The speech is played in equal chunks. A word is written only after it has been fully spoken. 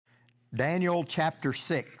Daniel chapter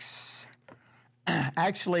 6.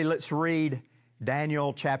 Actually, let's read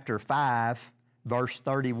Daniel chapter 5, verse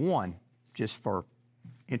 31, just for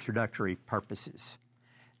introductory purposes.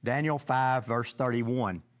 Daniel 5, verse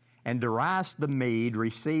 31. And Darius the Mede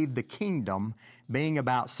received the kingdom, being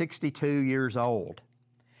about 62 years old.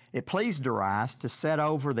 It pleased Darius to set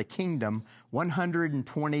over the kingdom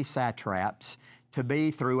 120 satraps to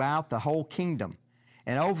be throughout the whole kingdom,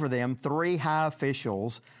 and over them 3 high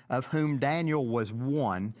officials, of whom Daniel was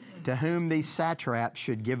one, to whom these satraps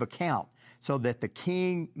should give account, so that the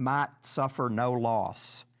king might suffer no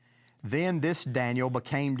loss. Then this Daniel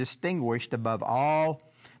became distinguished above all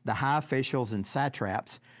the high officials and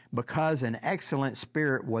satraps, because an excellent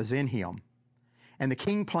spirit was in him. And the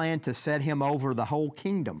king planned to set him over the whole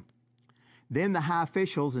kingdom. Then the high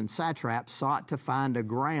officials and satraps sought to find a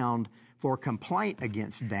ground for complaint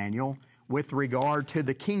against Daniel with regard to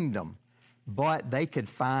the kingdom, but they could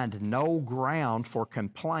find no ground for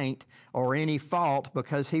complaint or any fault,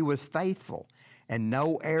 because he was faithful, and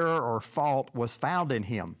no error or fault was found in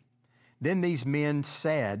him. Then these men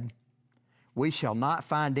said, "We shall not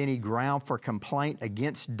find any ground for complaint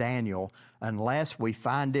against Daniel unless we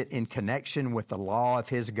find it in connection with the law of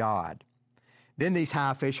his God." Then these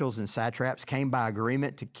high officials and satraps came by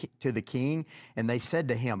agreement to the king, and they said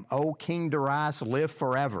to him, "O King Darius, live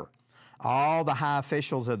forever. All the high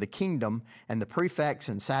officials of the kingdom and the prefects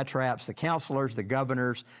and satraps, the counselors, the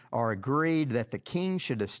governors, are agreed that the king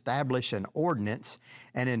should establish an ordinance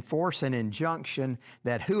and enforce an injunction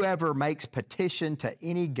that whoever makes petition to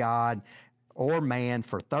any god or man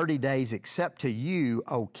for 30 days except to you,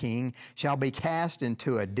 O king, shall be cast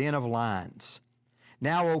into a den of lions.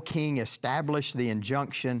 Now, O king, establish the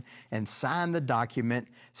injunction and sign the document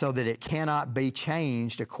so that it cannot be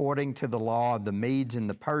changed according to the law of the Medes and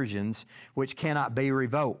the Persians, which cannot be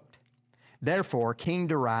revoked." Therefore, King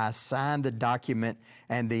Darius signed the document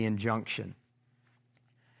and the injunction.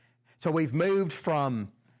 So we've moved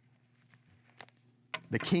from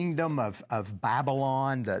the kingdom of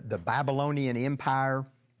Babylon, the Babylonian Empire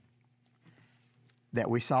that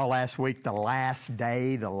we saw last week, the last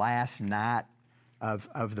day, the last night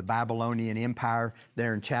of the Babylonian Empire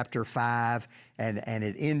there in chapter 5, and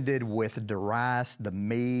it ended with Darius the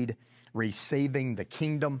Mede receiving the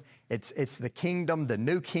kingdom. It's the kingdom, the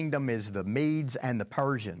new kingdom is the Medes and the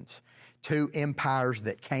Persians, 2 empires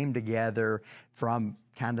that came together from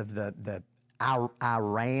kind of the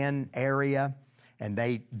Iran area, and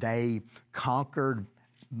they conquered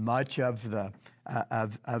much of the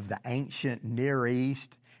ancient Near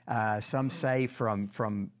East. Some say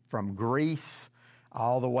from Greece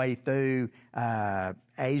all the way through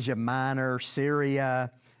Asia Minor, Syria,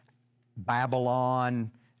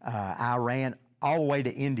 Babylon, Iran, all the way to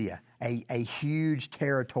India, a huge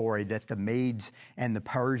territory that the Medes and the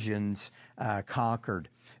Persians conquered.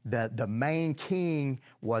 The main king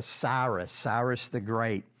was Cyrus the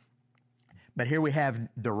Great. But here we have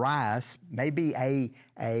Darius, maybe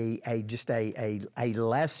just a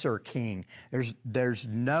lesser king. There's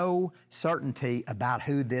no certainty about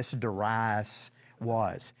who this Darius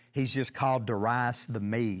was. He's just called Darius the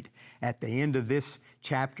Mede. At the end of this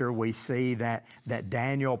chapter, we see that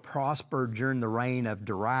Daniel prospered during the reign of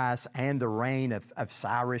Darius and the reign of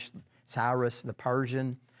Cyrus the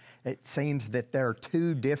Persian. It seems that there are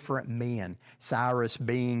 2 different men, Cyrus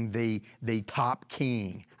being the top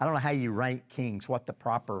king. I don't know how you rank kings, what the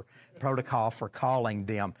proper protocol for calling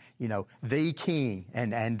them, the king.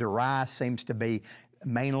 And Darius seems to be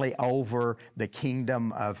mainly over the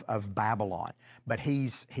kingdom of Babylon. But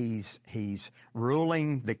he's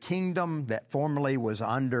ruling the kingdom that formerly was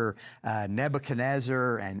under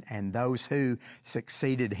Nebuchadnezzar and those who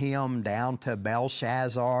succeeded him down to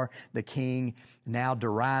Belshazzar, the king. Now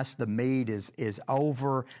Darius the Mede is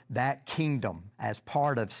over that kingdom as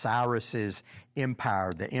part of Cyrus's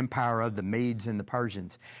empire, the empire of the Medes and the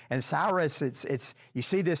Persians. And Cyrus, it's you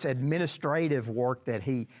see this administrative work that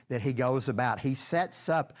he goes about. He sets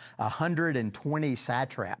up 120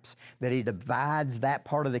 satraps that he divides that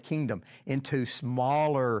part of the kingdom into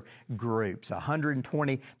smaller groups.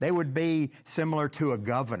 120, they would be similar to a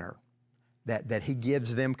governor. That he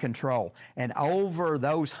gives them control. And over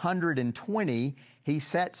those 120, he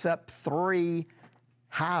sets up 3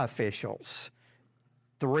 high officials,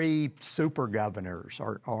 3 super governors,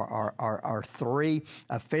 or 3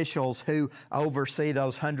 officials who oversee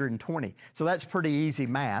those 120. So that's pretty easy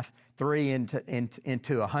math. 3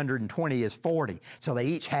 into 120 is 40. So they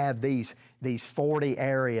each have these 40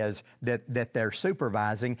 areas that they're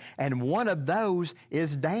supervising, and one of those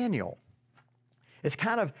is Daniel. It's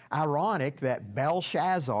kind of ironic that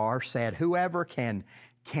Belshazzar said, whoever can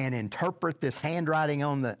can interpret this handwriting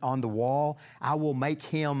on the wall, I will make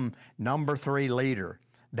him number 3 leader.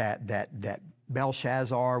 That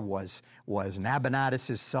Belshazzar was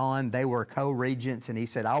Nabonidus' son. They were co-regents, and he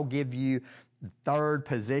said, I'll give you third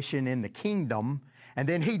position in the kingdom. And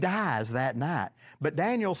then he dies that night. But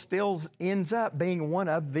Daniel still ends up being one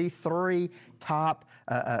of the 3 top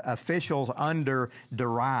officials under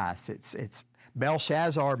Darius. It's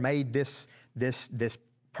Belshazzar made this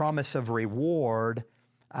promise of reward,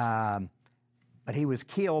 but he was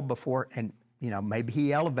killed before, and maybe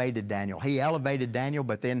he elevated Daniel. He elevated Daniel,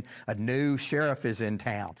 but then a new sheriff is in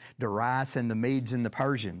town, Darius and the Medes and the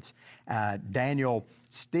Persians. Daniel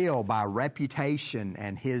still, by reputation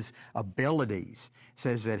and his abilities,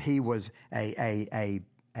 says that he was a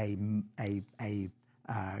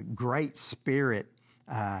great spirit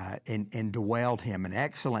indwelled him, an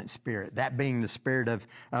excellent spirit, that being the Spirit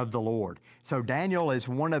of the Lord. So Daniel is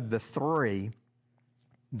one of the 3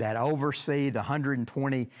 that oversee the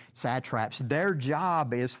 120 satraps. Their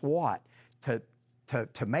job is what? To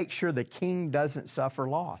make sure the king doesn't suffer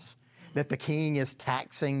loss, that the king is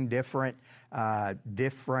taxing different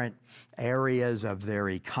areas of their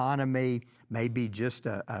economy, maybe just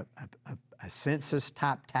a census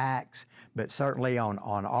type tax, but certainly on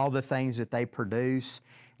all the things that they produce.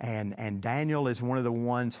 And Daniel is one of the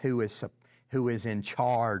ones who is in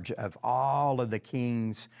charge of all of the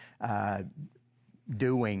king's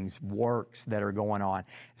doings, works that are going on. It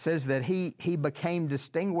says that he became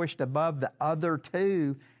distinguished above the other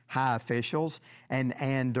 2 high officials,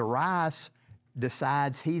 and Darius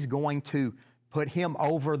decides he's going to put him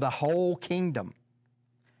over the whole kingdom.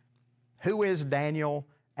 Who is Daniel,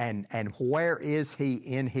 and where is he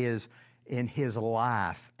in his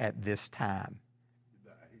life at this time?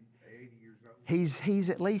 He's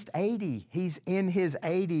at least 80. He's in his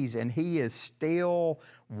 80s, and he is still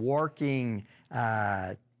working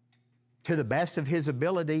to the best of his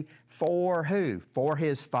ability for who? For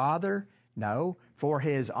his father? No. For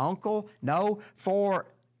his uncle? No. For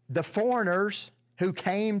the foreigners who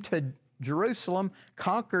came to Jerusalem,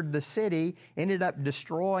 conquered the city, ended up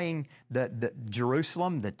destroying the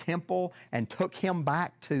Jerusalem, the temple, and took him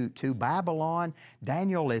back to Babylon.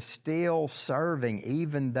 Daniel is still serving,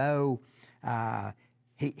 even though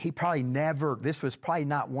he probably never, this was probably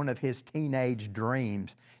not one of his teenage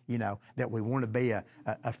dreams, that we want to be a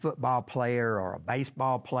football player or a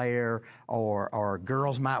baseball player, or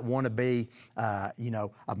girls might want to be, a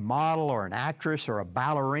model or an actress or a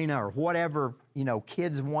ballerina or whatever,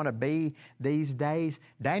 kids want to be these days.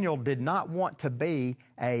 Daniel did not want to be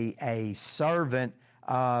a servant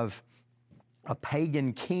of a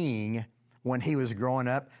pagan king when he was growing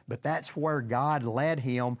up, but that's where God led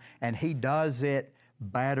him, and he does it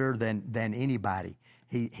better than anybody.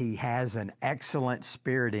 He has an excellent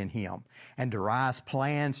spirit in him, and Darius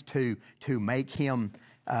plans to make him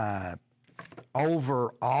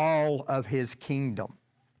over all of his kingdom.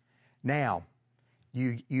 Now,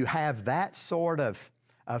 you have that sort of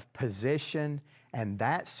position and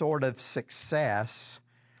that sort of success.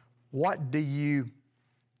 What do you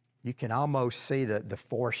can almost see the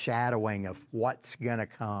foreshadowing of what's going to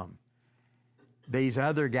come. These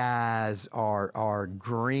other guys are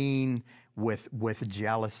green with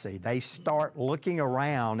jealousy. They start looking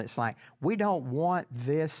around. It's like, we don't want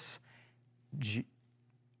this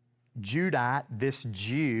Judite, this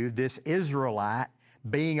Jew, this Israelite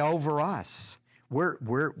being over us.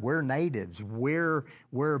 We're natives. We're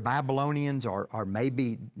Babylonians, or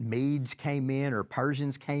maybe Medes came in or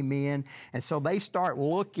Persians came in. And so they start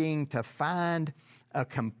looking to find a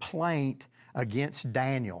complaint against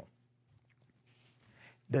Daniel.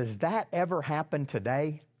 Does that ever happen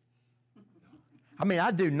today? I mean,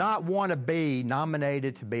 I do not want to be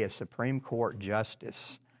nominated to be a Supreme Court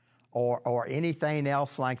justice or anything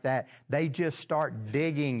else like that. They just start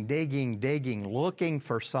digging, looking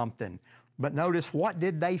for something. But notice, what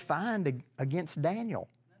did they find against Daniel?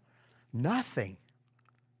 Nothing.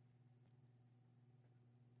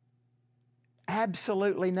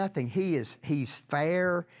 Absolutely nothing. He's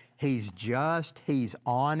fair, he's just, he's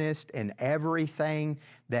honest in everything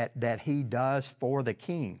that he does for the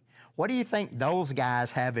king. What do you think those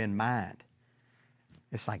guys have in mind?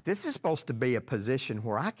 It's like, this is supposed to be a position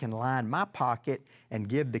where I can line my pocket and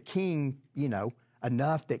give the king,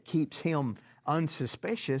 enough that keeps him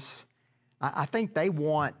unsuspicious. I think they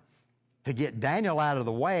want to get Daniel out of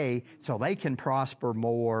the way so they can prosper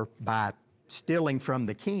more by stealing from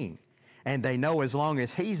the king. And they know as long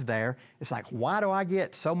as he's there, it's like, why do I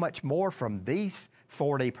get so much more from these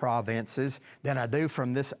 40 provinces than I do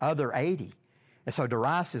from this other 80? And so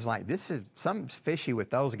Darius is like, something's fishy with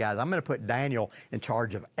those guys. I'm going to put Daniel in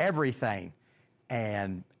charge of everything.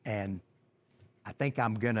 and I think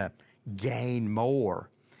I'm going to gain more.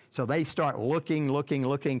 So they start looking,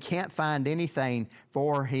 can't find anything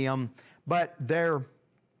for him, but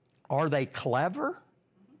are they clever?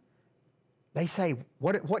 They say,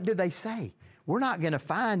 what do they say? We're not going to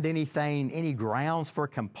find anything, any grounds for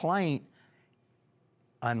complaint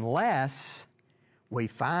unless we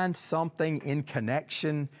find something in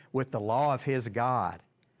connection with the law of his God.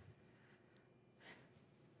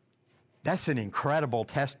 That's an incredible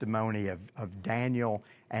testimony of Daniel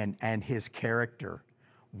and his character.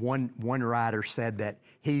 One writer said that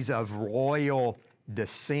he's of royal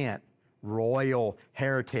descent, royal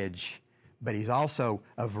heritage, but he's also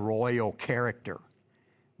of royal character.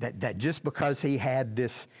 That just because he had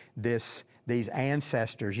these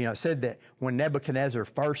ancestors, it said that when Nebuchadnezzar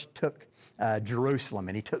first took Jerusalem,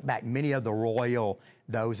 and he took back many of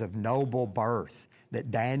those of noble birth, that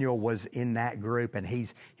Daniel was in that group, and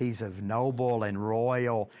he's of noble and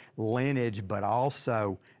royal lineage, but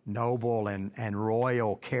also noble and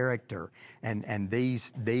royal character. And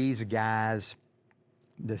these guys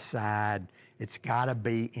decide it's got to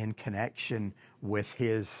be in connection with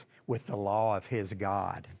the law of his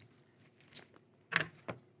God.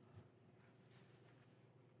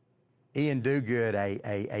 Ian Duguid,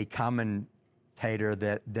 a commentator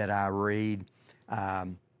that I read,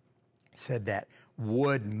 said that,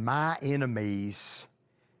 would my enemies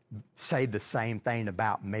say the same thing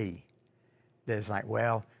about me? That it's like,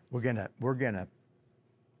 well, we're gonna throw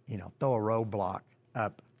a roadblock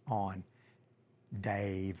up on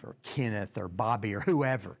Dave or Kenneth or Bobby or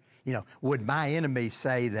whoever. Would my enemies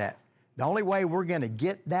say that the only way we're going to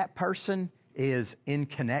get that person is in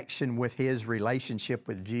connection with his relationship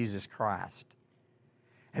with Jesus Christ?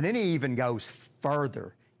 And then he even goes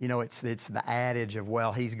further. It's the adage of,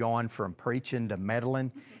 well, he's gone from preaching to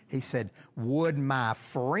meddling. He said, would my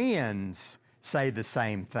friends say the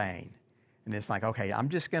same thing? And it's like, okay, I'm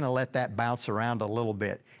just going to let that bounce around a little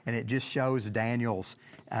bit. And it just shows Daniel's,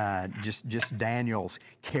 just Daniel's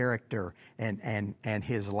character and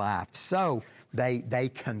his life. So they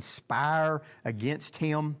conspire against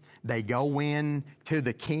him. They go in to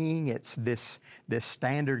the king. It's this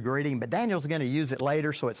standard greeting, but Daniel's going to use it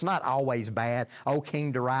later, so it's not always bad. "O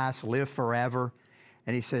King Darius, live forever."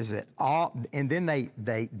 And he says that and then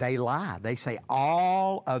they lie. They say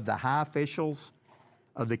all of the high officials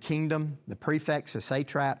of the kingdom, the prefects, the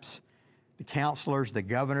satraps, the counselors, the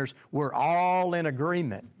governors, were all in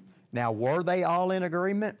agreement. Now, were they all in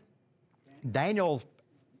agreement? Daniel's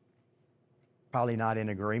probably not in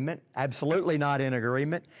agreement, absolutely not in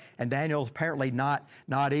agreement, and Daniel's apparently not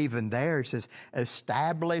even there. He says,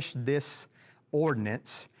 establish this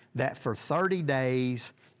ordinance that for 30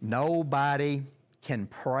 days nobody can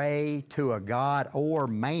pray to a god or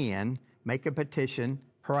man, make a petition,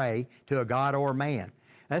 pray to a god or man.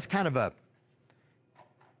 That's kind of a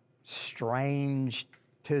strange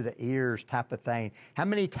to the ears type of thing. How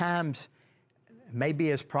many times,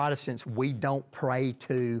 maybe as Protestants, we don't pray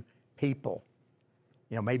to people?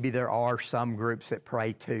 Maybe there are some groups that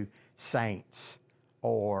pray to saints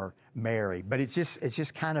or Mary, but it's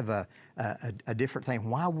just kind of a different thing.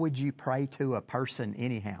 Why would you pray to a person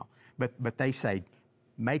anyhow? But they say,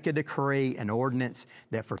 make a decree, an ordinance,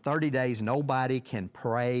 that for 30 days nobody can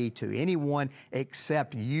pray to anyone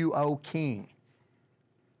except you, O king.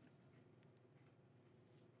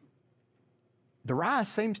 Darius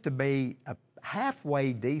seems to be a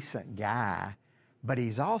halfway decent guy, but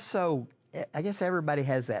he's also, I guess everybody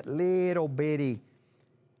has that little bitty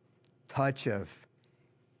touch of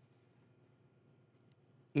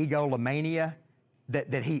egomania that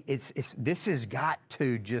this has got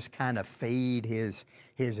to just kind of feed his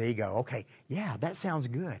ego. Okay, yeah, that sounds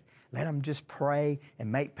good. Let him just pray and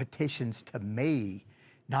make petitions to me,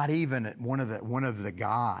 not even one of the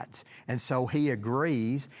gods. And so he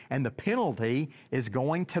agrees, and the penalty is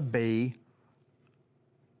going to be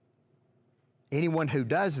anyone who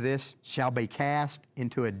does this shall be cast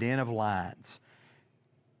into a den of lions.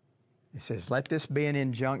 It says, let this be an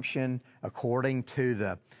injunction according to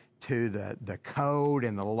the code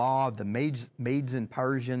and the law of the Medes and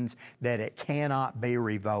Persians, that it cannot be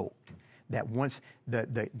revoked. That once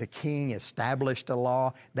the king established a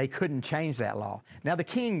law, they couldn't change that law. Now, the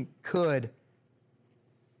king could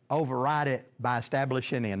override it by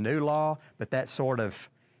establishing a new law, but that sort of,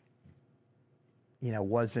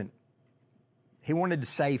 wasn't, he wanted to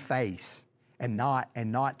save face and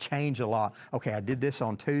not change a law. Okay, I did this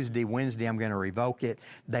on Tuesday, Wednesday, I'm going to revoke it.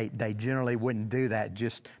 They generally wouldn't do that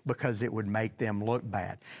just because it would make them look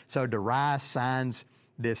bad. So Darius signs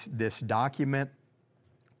this document,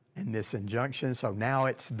 in this injunction. So now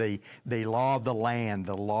it's the law of the land,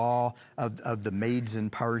 the law of the Medes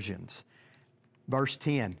and Persians. Verse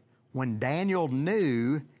 10, when Daniel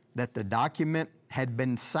knew that the document had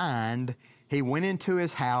been signed, he went into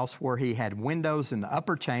his house where he had windows in the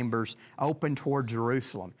upper chambers open toward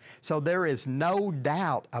Jerusalem. So there is no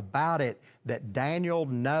doubt about it that Daniel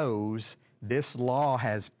knows this law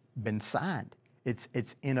has been signed. It's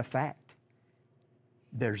in effect.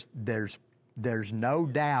 There's no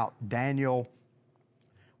doubt Daniel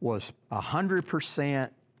was 100%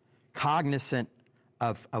 cognizant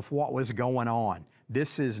of what was going on.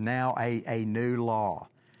 This is now a new law.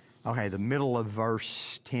 Okay, the middle of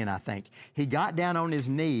verse 10, I think. He got down on his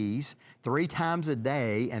knees 3 times a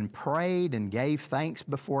day and prayed and gave thanks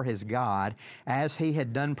before his God as he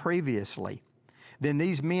had done previously. Then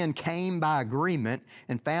these men came by agreement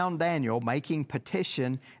and found Daniel making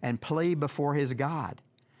petition and plea before his God.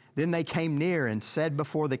 Then they came near and said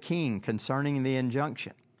before the king concerning the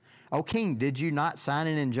injunction, O king, did you not sign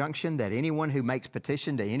an injunction that anyone who makes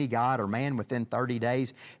petition to any god or man within 30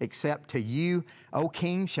 days, except to you, O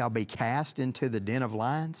king, shall be cast into the den of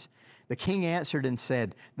lions? The king answered and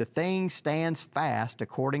said, the thing stands fast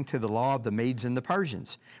according to the law of the Medes and the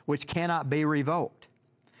Persians, which cannot be revoked.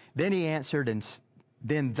 Then they answered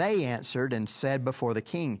and said before the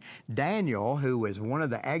king, Daniel, who is one of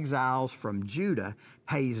the exiles from Judah,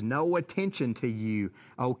 pays no attention to you,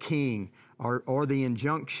 O king, or the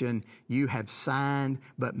injunction you have signed,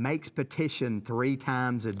 but makes petition 3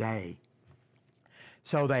 times a day.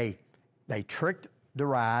 So they tricked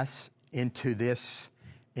Darius into this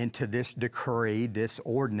decree, this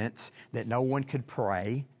ordinance that no one could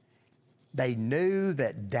pray. They knew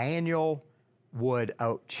that Daniel would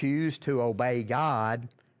choose to obey God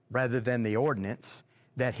rather than the ordinance,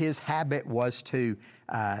 that his habit was to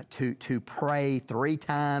pray 3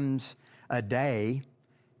 times a day.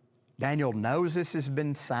 Daniel knows this has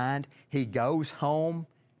been signed. He goes home,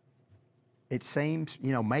 it seems,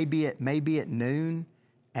 maybe at noon,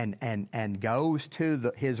 and goes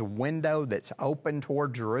to his window that's open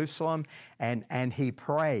toward Jerusalem, and he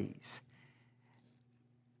prays.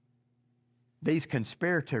 These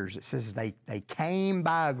conspirators, it says they came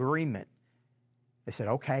by agreement. They said,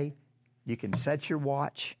 okay, you can set your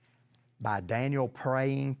watch by Daniel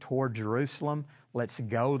praying toward Jerusalem. Let's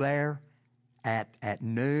go there at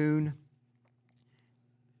noon,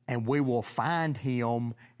 and we will find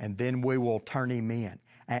him, and then we will turn him in.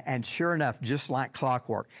 And sure enough, just like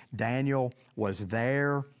clockwork, Daniel was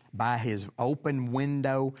there by his open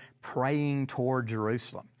window praying toward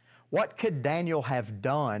Jerusalem. What could Daniel have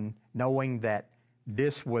done knowing that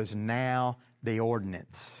this was now the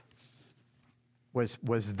ordinance? Was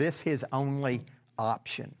this his only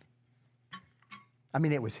option? I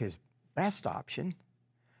mean, it was his best option,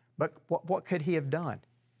 but what could he have done?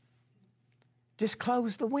 Just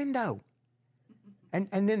close the window. And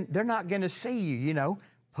then they're not going to see you,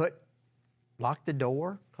 lock the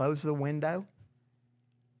door, close the window.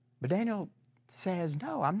 But Daniel says,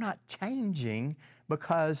 no, I'm not changing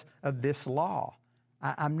because of this law.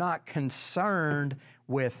 I'm not concerned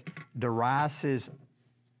with Darius's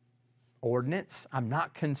ordinance. I'm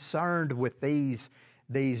not concerned with these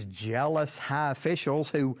jealous high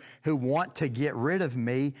officials who want to get rid of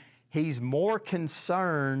me. He's more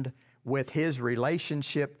concerned with his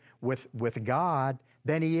relationship with God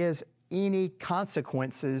than he is any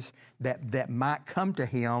consequences that might come to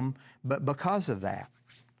him but because of that.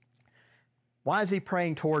 Why is he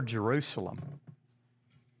praying toward Jerusalem?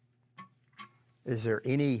 Is there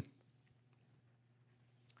any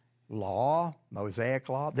law, Mosaic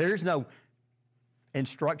law? There's no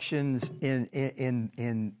instructions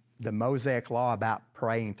in the Mosaic law about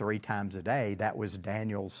praying 3 times a day. That was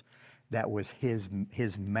Daniel's. That was his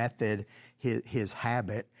method, his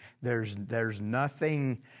habit. There's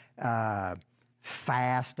nothing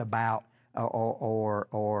fast about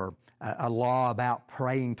or a law about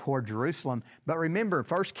praying toward Jerusalem. But remember,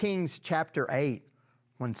 1 Kings chapter 8,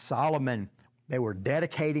 when they were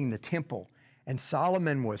dedicating the temple, and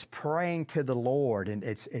Solomon was praying to the Lord. And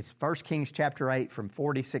it's 1 Kings chapter 8 from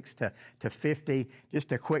 46 to 50.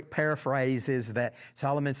 Just a quick paraphrase is that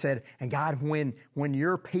Solomon said, and God, when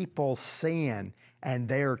your people sin and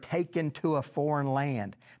they're taken to a foreign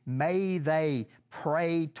land, may they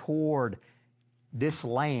pray toward this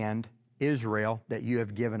land, Israel, that you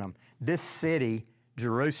have given them, this city,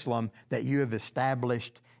 Jerusalem, that you have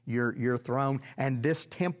established your throne, and this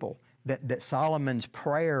temple. That Solomon's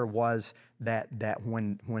prayer was that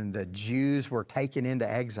when the Jews were taken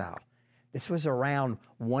into exile, This was around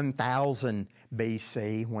 1000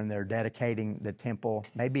 BC when they're dedicating the temple.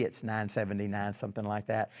 Maybe it's 979, something like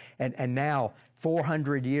that. And now,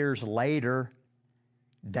 400 years later,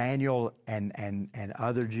 Daniel and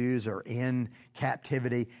other Jews are in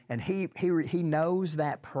captivity, and he knows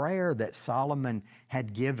that prayer that Solomon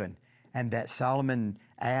had given, and that Solomon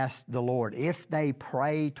asked the Lord, if they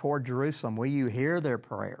pray toward Jerusalem, will you hear their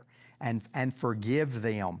prayer and forgive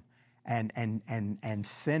them and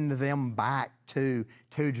send them back to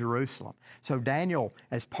Jerusalem? So Daniel,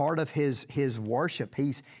 as part of his worship,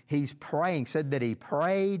 he's praying, said that he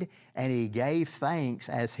prayed and he gave thanks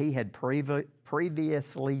as he had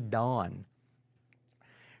previously done.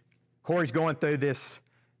 Corey's going through this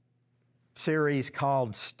series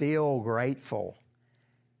called Still Grateful.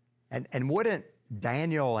 And wouldn't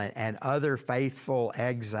Daniel and other faithful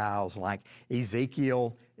exiles, like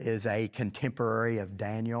Ezekiel is a contemporary of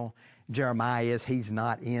Daniel, Jeremiah he's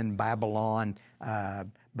not in Babylon,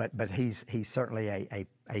 but he's certainly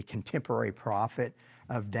a contemporary prophet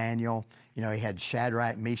of Daniel. You know, he had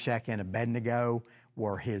Shadrach, Meshach, and Abednego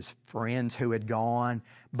were his friends who had gone,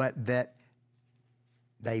 but that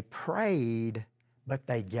they prayed, but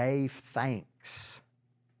they gave thanks.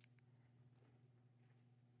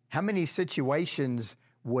 How many situations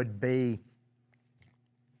would be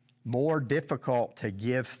more difficult to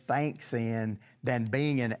give thanks in than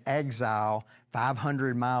being in exile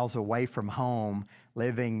 500 miles away from home,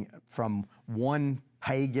 living from one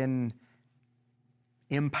pagan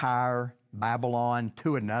empire, Babylon,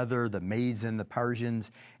 to another, the Medes and the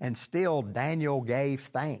Persians, and still Daniel gave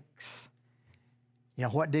thanks. You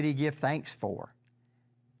know, what did he give thanks for?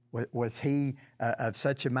 Was he of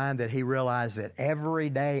such a mind that he realized that every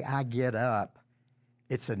day I get up,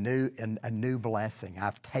 it's a new blessing.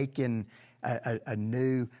 I've taken a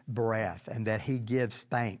new breath, and that he gives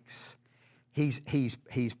thanks.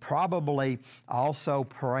 He's probably also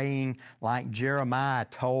praying like Jeremiah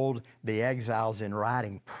told the exiles in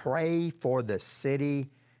writing, pray for the city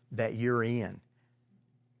that you're in.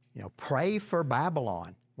 You know, pray for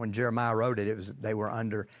Babylon. When Jeremiah wrote it, they were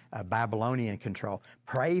under Babylonian control.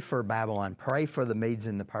 Pray for Babylon. Pray for the Medes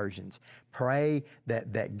and the Persians. Pray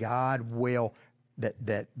that God will, that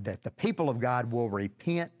the people of God will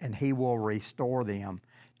repent and he will restore them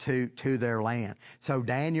to their land. So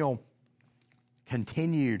Daniel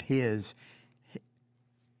continued his,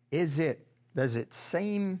 does it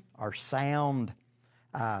seem or sound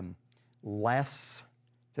less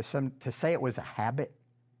to say it was a habit?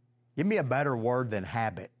 Give me a better word than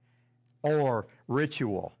habit or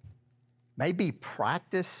ritual. Maybe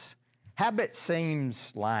practice. Habit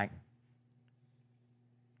seems like,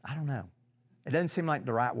 I don't know. It doesn't seem like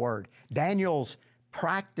the right word. Daniel's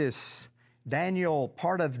practice,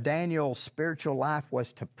 part of Daniel's spiritual life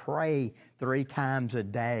was to pray 3 times a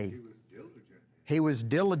day. He was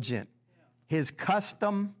diligent. His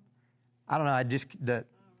custom, I don't know,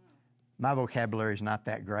 my vocabulary is not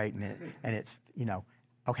that great, and it's, you know,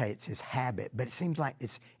 okay, it's his habit, but it seems like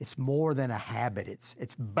it's more than a habit.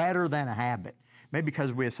 It's better than a habit. Maybe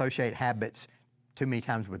because we associate habits too many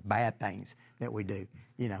times with bad things that we do.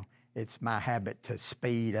 You know, it's my habit to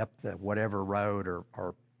speed up the whatever road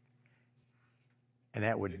or and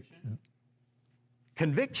that would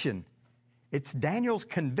conviction. It's Daniel's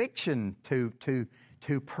conviction to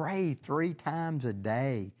pray 3 times a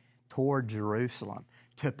day toward Jerusalem,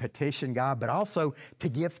 to petition God, but also to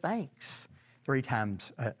give thanks 3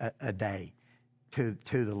 times a day to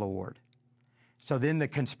the Lord. So then the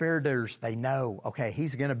conspirators, they know, okay,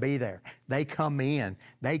 he's going to be there. They come in,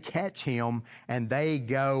 they catch him, and they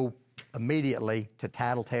go immediately to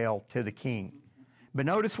tattletale to the king. But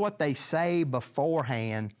notice what they say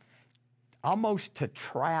beforehand, almost to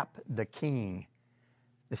trap the king.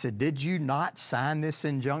 They said, did you not sign this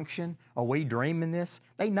injunction? Are we dreaming this?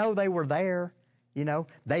 They know they were there. You know,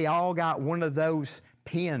 they all got one of those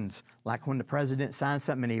pens, like when the president signs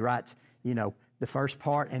something and he writes, you know, the first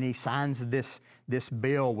part, and he signs this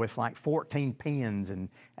bill with like 14 pens, and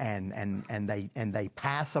they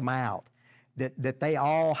pass them out. That they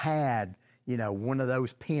all had, you know, one of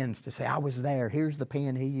those pens to say, I was there. Here's the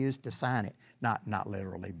pen he used to sign it. Not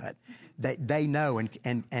literally, but they know.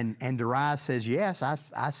 And Darius says, yes,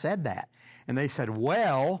 I said that. And they said,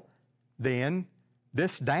 well, then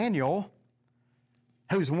this Daniel,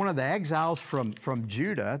 who's one of the exiles from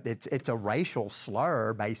Judah, it's a racial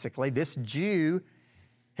slur, basically. This Jew,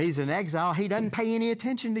 he's an exile. He doesn't pay any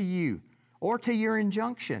attention to you or to your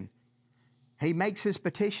injunction. He makes his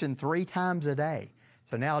petition 3 times a day.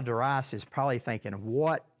 So now Darius is probably thinking,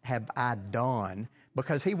 what have I done?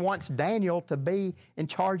 Because he wants Daniel to be in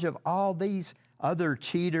charge of all these other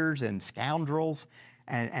cheaters and scoundrels.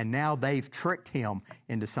 and now they've tricked him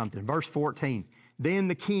into something. Verse 14, then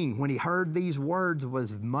the king, when he heard these words,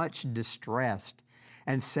 was much distressed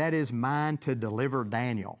and set his mind to deliver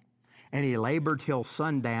Daniel. And he labored till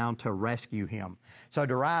sundown to rescue him. So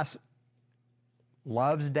Darius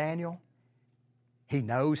loves Daniel. He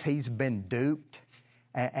knows he's been duped,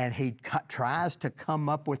 and he tries to come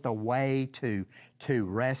up with a way to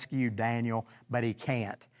rescue Daniel, but he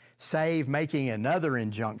can't. Save making another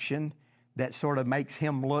injunction that sort of makes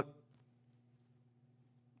him look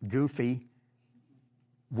goofy,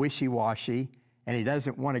 wishy-washy, and he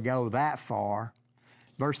doesn't want to go that far.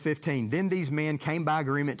 Verse 15, then these men came by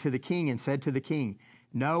agreement to the king and said to the king,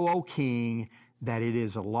 know, O king, that it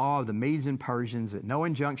is a law of the Medes and Persians that no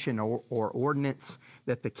injunction or ordinance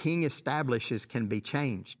that the king establishes can be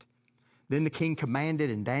changed. Then the king commanded,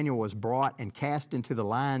 and Daniel was brought and cast into the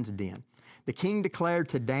lion's den. The king declared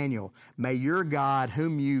to Daniel, may your God,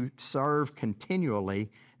 whom you serve continually,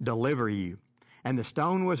 deliver you. And the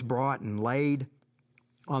stone was brought and laid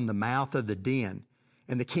on the mouth of the den.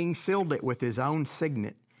 And the king sealed it with his own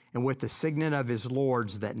signet and with the signet of his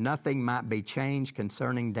lords, that nothing might be changed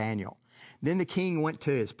concerning Daniel. Then the king went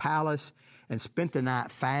to his palace and spent the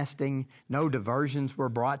night fasting. No diversions were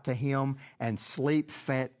brought to him, and sleep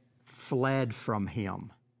fled from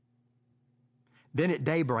him. Then at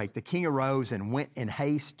daybreak the king arose and went in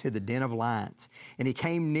haste to the den of lions. And he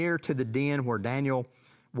came near to the den where Daniel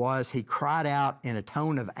was. He cried out in a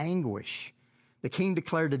tone of anguish. The king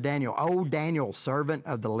declared to Daniel, O Daniel, servant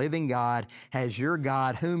of the living God, has your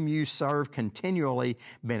God, whom you serve continually,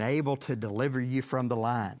 been able to deliver you from the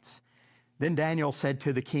lions? Then Daniel said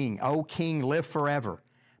to the king, O king, live forever.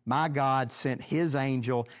 My God sent his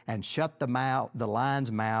angel and shut the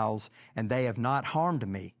lions' mouths, and they have not harmed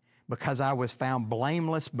me, because I was found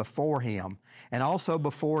blameless before him, and also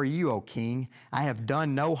before you, O king. I have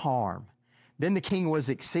done no harm. Then the king was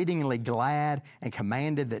exceedingly glad and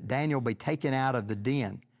commanded that Daniel be taken out of the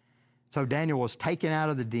den. So Daniel was taken out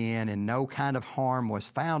of the den, and no kind of harm was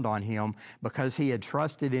found on him, because he had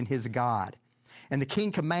trusted in his God. And the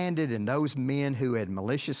king commanded, and those men who had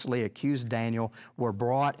maliciously accused Daniel were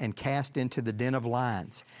brought and cast into the den of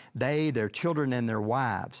lions, they, their children, and their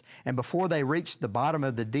wives. And before they reached the bottom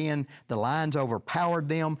of the den, the lions overpowered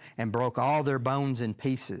them and broke all their bones in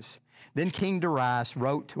pieces. Then King Darius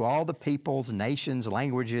wrote to all the peoples, nations,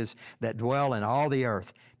 languages that dwell in all the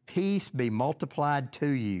earth, peace be multiplied to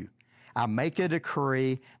you. I make a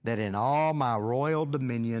decree that in all my royal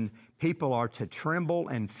dominion people are to tremble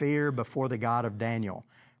and fear before the God of Daniel.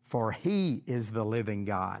 For he is the living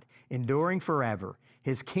God, enduring forever.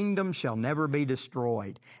 His kingdom shall never be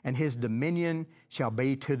destroyed, and his dominion shall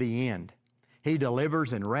be to the end. He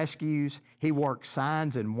delivers and rescues. He works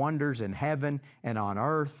signs and wonders in heaven and on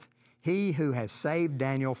earth. He who has saved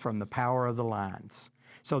Daniel from the power of the lions.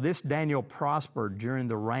 So this Daniel prospered during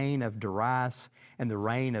the reign of Darius and the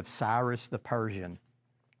reign of Cyrus the Persian.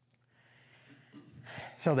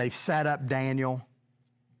 So they've set up Daniel.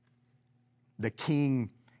 The king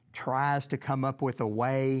tries to come up with a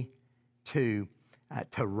way to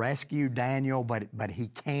rescue Daniel, but he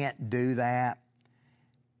can't do that.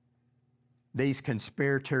 These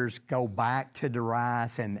conspirators go back to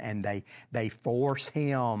Darius, and they force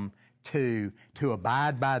him to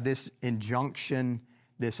abide by this injunction,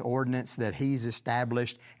 this ordinance that he's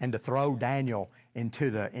established, and to throw Daniel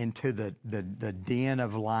into the den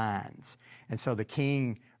of lions. And so the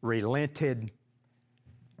king relented,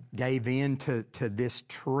 gave in to this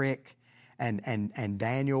trick, and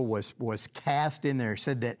Daniel was cast in there. It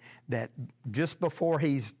said that just before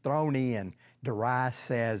he's thrown in, Darius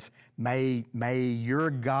says, may your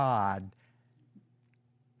God,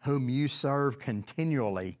 whom you serve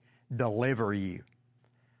continually, deliver you.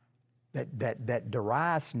 That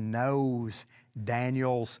Darius knows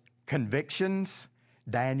Daniel's convictions,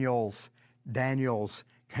 Daniel's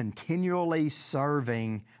continually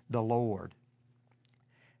serving the Lord.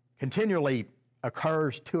 Continually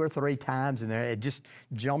occurs 2 or 3 times in there. It just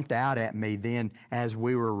jumped out at me then as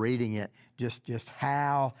we were reading it, just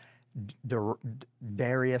how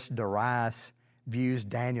Darius views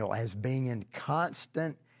Daniel as being in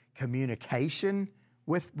constant communication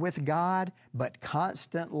with God, but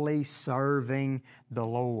constantly serving the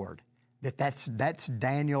Lord. That's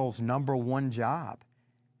Daniel's number one job,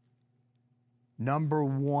 number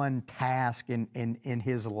one task in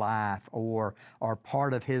his life or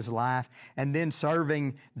part of his life. And then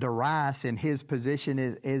serving Darius in his position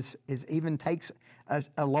is even takes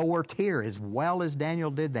a lower tier. As well as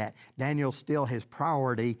Daniel did that, Daniel still, his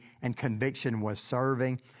priority and conviction was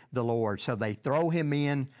serving the Lord. So they throw him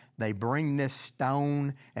in They bring this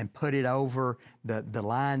stone and put it over the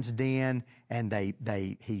lion's den, and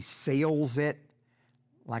he seals it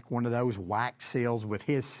like one of those wax seals with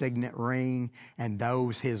his signet ring and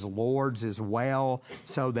those his lords as well,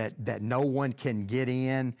 so that no one can get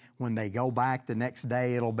in. When they go back the next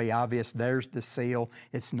day, it'll be obvious there's the seal.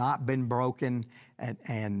 It's not been broken,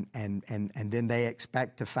 and then they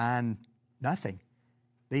expect to find nothing.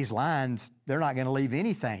 These lions, they're not going to leave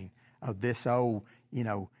anything of this old,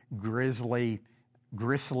 gristly,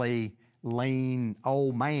 lean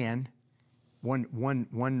old man.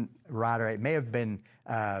 One writer, it may have been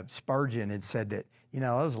Spurgeon, had said that,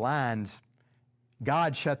 those lions,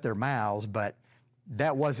 God shut their mouths, but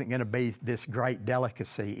that wasn't going to be this great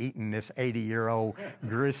delicacy, eating this 80-year-old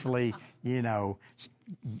gristly,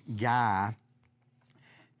 guy.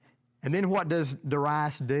 And then what does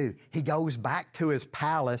Darius do? He goes back to his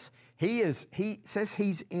palace. He says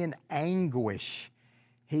he's in anguish.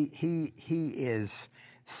 He is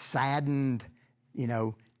saddened,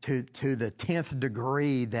 to the 10th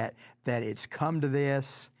degree that it's come to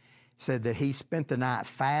this. Said that he spent the night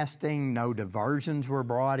fasting, no diversions were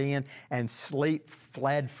brought in, and sleep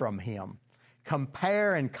fled from him.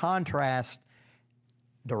 Compare and contrast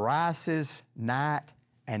Darius's night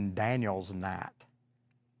and Daniel's night.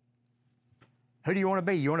 Who do you want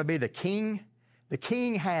to be? You want to be the king? The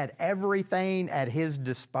king had everything at his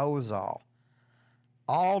disposal.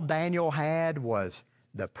 All Daniel had was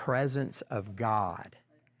the presence of God.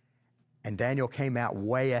 And Daniel came out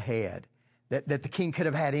way ahead. That the king could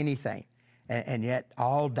have had anything. And yet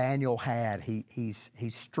all Daniel had, he's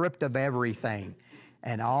stripped of everything.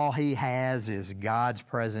 And all he has is God's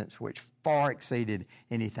presence, which far exceeded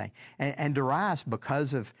anything. And Darius,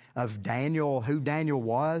 because of Daniel, who Daniel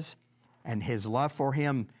was, and his love for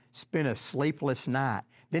him, spent a sleepless night.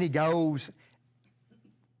 Then he goes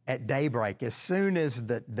at daybreak. As soon as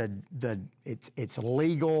it's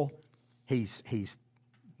legal, he's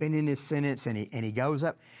been in his sentence, and he goes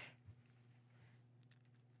up.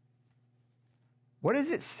 What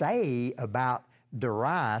does it say about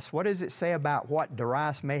Darius? What does it say about what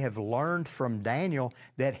Darius may have learned from Daniel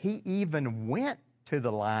that he even went to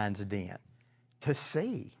the lion's den to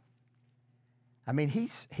see? I mean,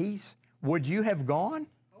 would you have gone?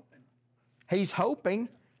 He's hoping.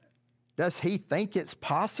 Does he think it's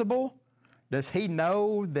possible? Does he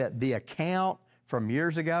know that the account from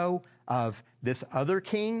years ago of this other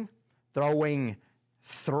king throwing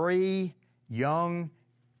 3 young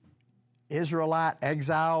Israelite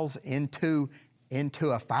exiles into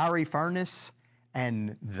a fiery furnace,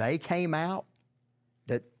 and they came out?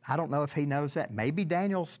 That I don't know if he knows that. Maybe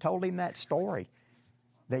Daniel's told him that story.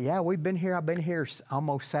 That, yeah, I've been here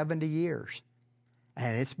almost 70 years.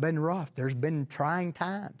 And it's been rough. There's been trying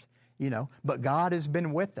times, but God has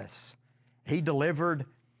been with us. He delivered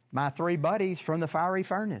my 3 buddies from the fiery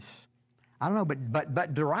furnace. I don't know,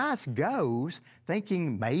 but Darius goes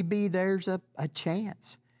thinking maybe there's a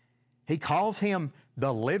chance. He calls him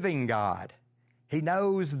the living God. He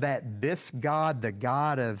knows that this God, the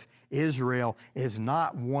God of Israel, is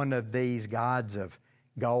not one of these gods of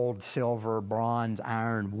gold, silver, bronze,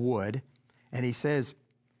 iron, wood. And he says,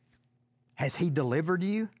 has he delivered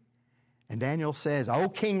you? And Daniel says, "O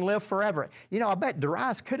king, live forever." I bet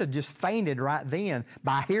Darius could have just fainted right then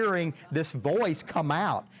by hearing this voice come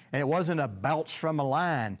out. And it wasn't a belch from a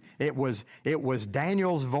lion. It was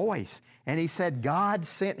Daniel's voice. And he said, God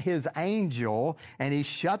sent his angel, and he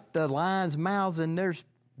shut the lions' mouths, and there's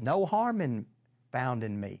no harm found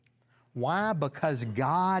in me. Why? Because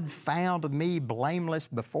God found me blameless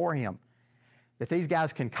before him. That these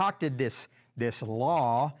guys concocted this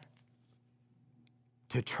law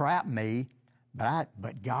to trap me, but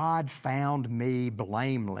God found me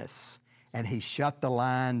blameless, and he shut the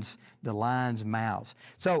lions' mouths.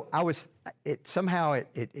 So it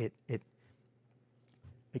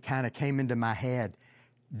kind of came into my head.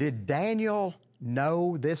 Did Daniel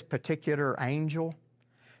know this particular angel?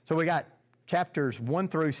 So we got chapters 1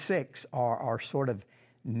 through 6 are sort of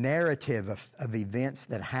narrative of events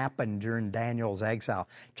that happened during Daniel's exile.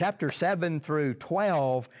 Chapter 7 through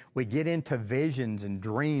 12, we get into visions and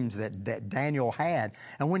dreams that Daniel had.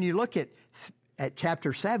 And when you look at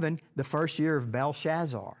chapter 7, the first year of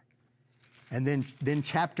Belshazzar. And then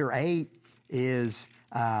chapter 8 is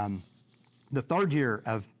the third year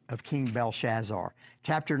of King Belshazzar.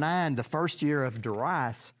 Chapter 9, the first year of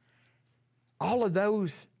Darius. All of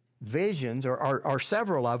those visions, or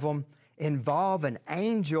several of them, involve an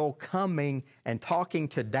angel coming and talking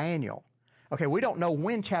to Daniel. Okay, we don't know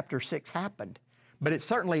when chapter 6 happened, but it's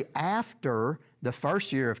certainly after the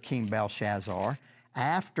first year of King Belshazzar,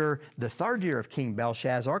 after the third year of King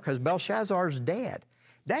Belshazzar, because Belshazzar's dead.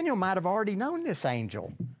 Daniel might have already known this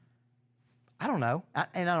angel. I don't know.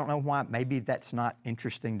 And I don't know why. Maybe that's not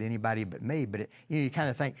interesting to anybody but me. But you kind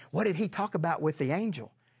of think, what did he talk about with the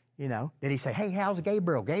angel? Did he say, hey, how's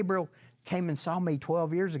Gabriel? Gabriel came and saw me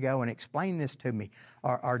 12 years ago and explained this to me.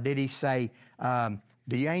 Or did he say,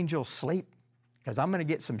 do you angels sleep? Because I'm going to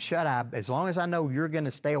get some shut-eye. As long as I know you're going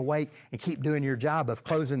to stay awake and keep doing your job of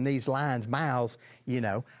closing these lions' mouths,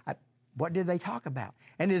 what did they talk about?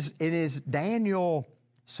 And is Daniel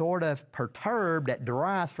sort of perturbed at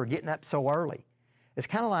Darius for getting up so early? It's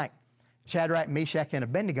kind of like Shadrach, Meshach, and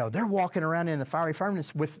Abednego. They're walking around in the fiery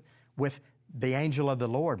furnace with the angel of the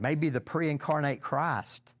Lord, maybe the pre-incarnate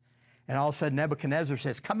Christ. And all of a sudden Nebuchadnezzar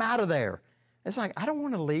says, come out of there. It's like, I don't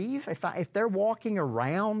want to leave. If they're walking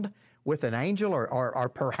around with an angel or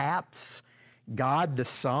perhaps God the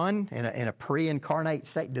Son in a pre-incarnate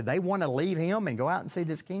state, do they want to leave him and go out and see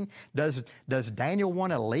this king? Does Daniel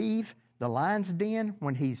want to leave the lion's den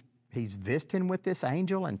when he's visiting with this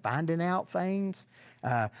angel and finding out things?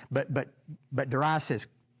 But Darius says,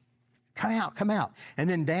 come out. And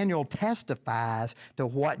then Daniel testifies to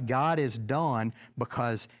what God has done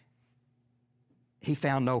because he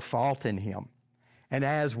found no fault in him. And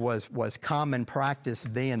as was common practice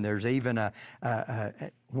then, there's even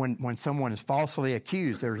when someone is falsely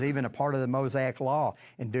accused, there's even a part of the Mosaic Law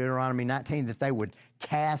in Deuteronomy 19 that they would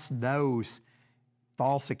cast those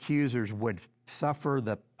false accusers would suffer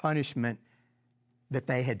the punishment that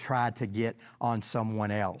they had tried to get on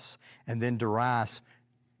someone else. And then Darius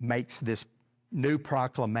makes this new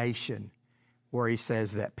proclamation where he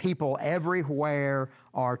says that people everywhere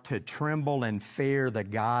are to tremble and fear the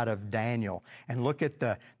God of Daniel. And look at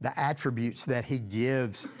the attributes that he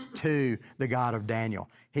gives to the God of Daniel.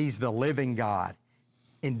 He's the living God,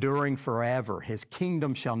 enduring forever. His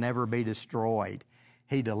kingdom shall never be destroyed.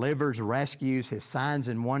 He delivers, rescues, his signs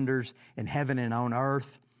and wonders in heaven and on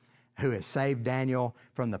earth, who has saved Daniel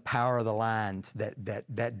from the power of the lions.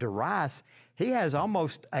 That Darius, he has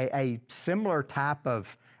almost a similar type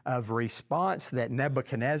of response that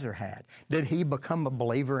Nebuchadnezzar had. Did he become a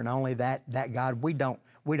believer in only that God? We don't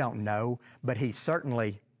know, but he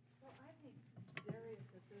certainly. Well, I think Darius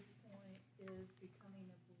at this point is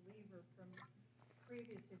becoming a believer from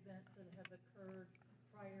previous events that have occurred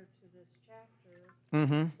prior to this chapter.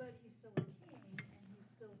 Mm-hmm. But he's still a king, and he's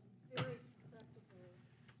still very susceptible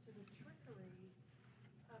to the trickery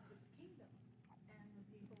of the kingdom and the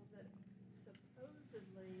people that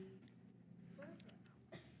supposedly serve him.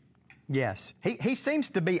 Yes, he seems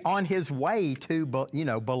to be on his way to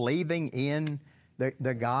believing in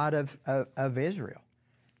the God of Israel.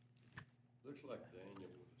 Looks like Daniel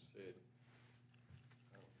would have said,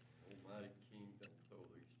 Almighty King, don't throw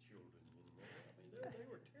these children in there. I mean, they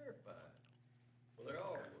were terrified. Well, they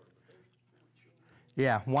all were, but those poor children.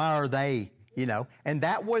 Yeah, why are they, And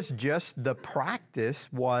that was just the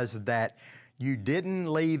practice, was that you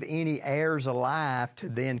didn't leave any heirs alive to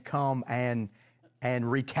then come and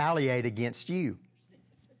retaliate against you.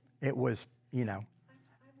 It was, I want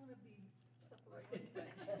to be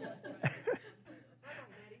separated.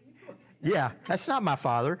 Yeah, that's not my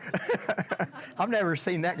father. I've never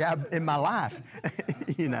seen that guy in my life,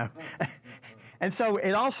 And so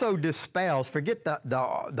it also dispels, forget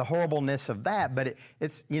the horribleness of that, but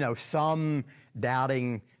it's some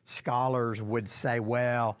doubting scholars would say,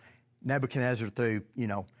 well, Nebuchadnezzar threw,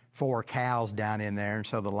 4 cows down in there, and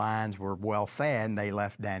so the lions were well fed, and they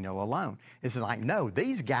left Daniel alone. It's like, no,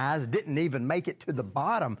 these guys didn't even make it to the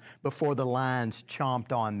bottom before the lions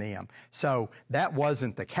chomped on them. So that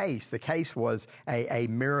wasn't the case. The case was a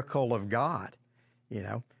miracle of God,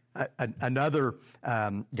 Another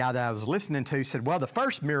guy that I was listening to said, well, the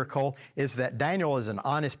first miracle is that Daniel is an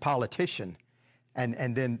honest politician. And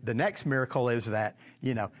then the next miracle is that,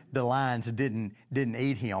 the lions didn't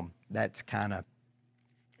eat him. That's kind of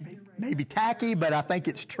maybe tacky, but I think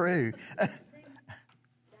it's true. They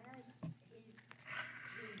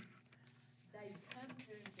come to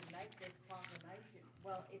him to make this proclamation.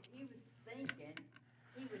 Well, if he was thinking,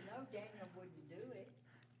 he would know Daniel wouldn't do it.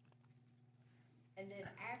 And then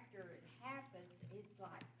after it happens, it's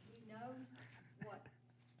like he knows what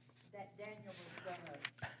that Daniel was going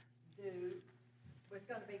to do, was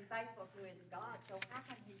going to be faithful to his God. So how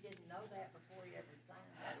come he didn't know that before he ever signed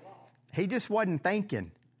that law? He just wasn't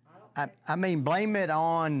thinking. I mean, blame it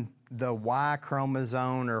on the Y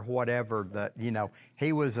chromosome or whatever.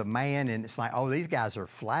 He was a man, and it's like, oh, these guys are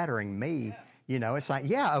flattering me. It's like,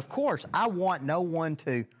 yeah, of course, I want no one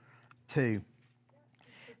to. Susceptible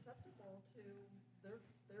to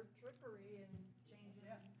their trickery and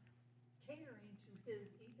catering to his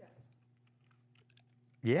ego.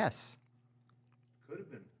 Yes. Could have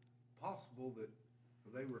been possible that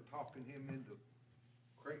they were talking him into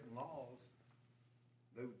creating laws,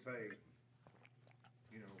 they would say,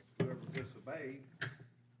 you know, whoever disobeyed,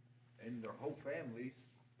 and their whole families,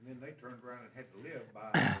 and then they turned around and had to live by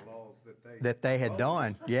the laws that they had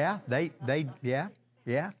done. Yeah, they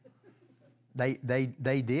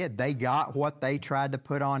did. They got what they tried to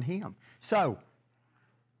put on him. So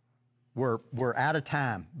we're out of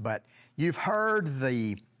time, but you've heard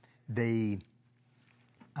the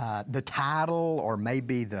title, or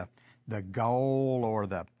maybe the goal, or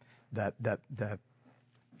the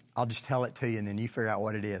I'll just tell it to you and then you figure out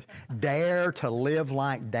what it is. Dare to live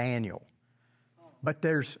like Daniel. But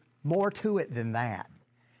there's more to it than that.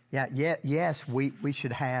 Yes, we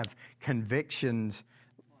should have convictions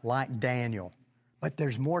like Daniel, but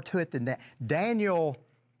there's more to it than that. Daniel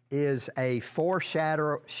is a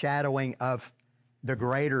foreshadowing of the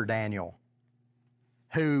greater Daniel,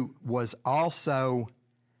 who was also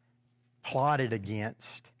plotted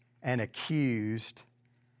against and accused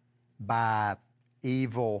by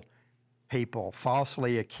evil people,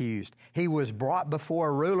 falsely accused. He was brought before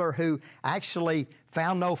a ruler who actually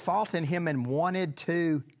found no fault in him and wanted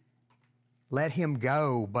to let him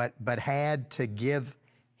go, but had to give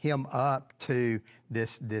him up to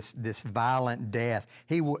this violent death.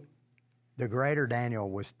 The greater Daniel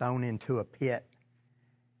was thrown into a pit,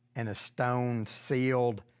 and a stone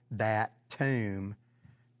sealed that tomb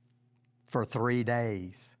for 3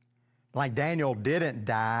 days. Like Daniel didn't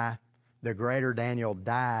die, the greater Daniel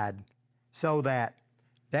died, so that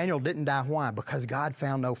Daniel didn't die. Why? Because God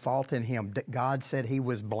found no fault in him. God said he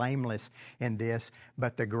was blameless in this,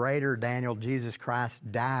 but the greater Daniel, Jesus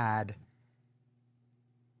Christ, died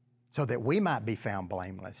so that we might be found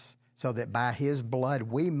blameless, so that by his blood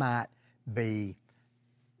we might be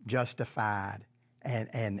justified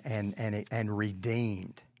and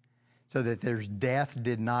redeemed, so that there's death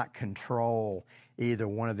did not control either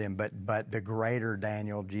one of them, but the greater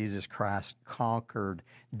Daniel, Jesus Christ, conquered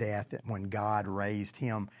death when God raised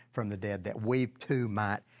him from the dead, that we too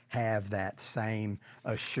might have that same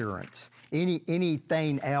assurance.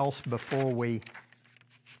 Anything else before we?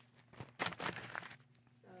 So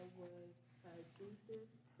was Jesus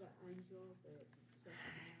the angel that shut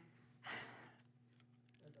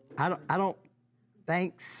him I don't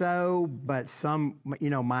think so, but some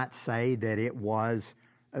might say that it was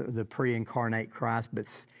the pre-incarnate Christ. But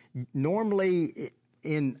normally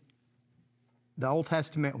in the Old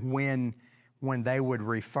Testament, when they would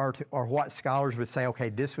refer to, or what scholars would say, okay,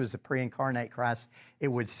 this was the pre-incarnate Christ, it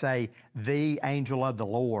would say the angel of the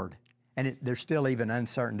Lord. And there's still even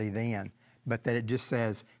uncertainty then, but that it just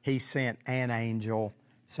says he sent an angel.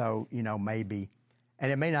 So, maybe, and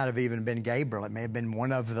it may not have even been Gabriel. It may have been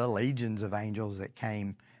one of the legions of angels that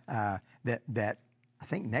came, that I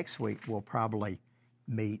think next week we'll probably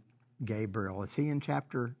meet Gabriel. Is he in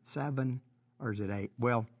chapter 7 or is it 8?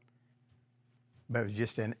 Well, but it was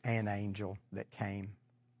just an angel that came.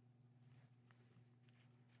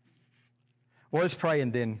 Well, let's pray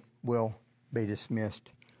and then we'll be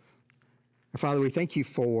dismissed. Father, we thank you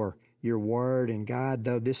for your word, and God,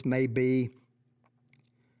 though this may be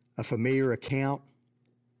a familiar account,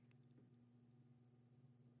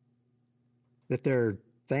 that there are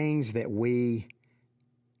things that we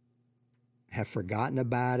have forgotten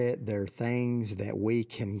about it. There are things that we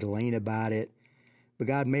can glean about it. But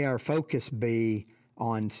God, may our focus be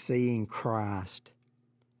on seeing Christ.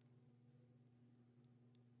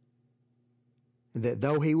 That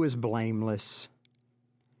though he was blameless,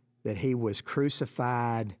 that he was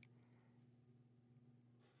crucified,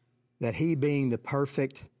 that he being the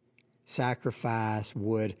perfect sacrifice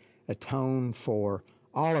would atone for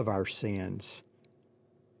all of our sins,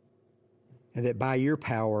 and that by your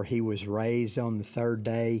power he was raised on the third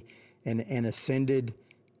day and ascended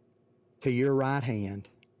to your right hand.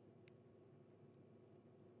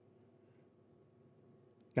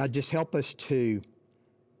 God, just help us to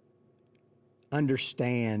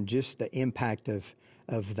understand just the impact of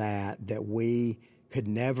that we could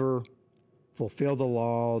never fulfill the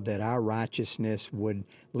law, that our righteousness would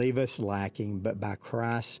leave us lacking, but by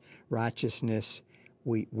Christ's righteousness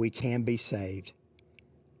we can be saved.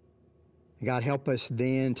 God, help us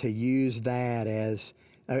then to use that as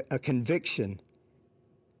a conviction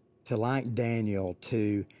to, like Daniel,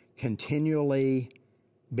 to continually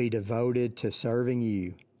be devoted to serving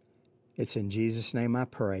you. It's in Jesus' name I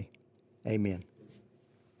pray. Amen.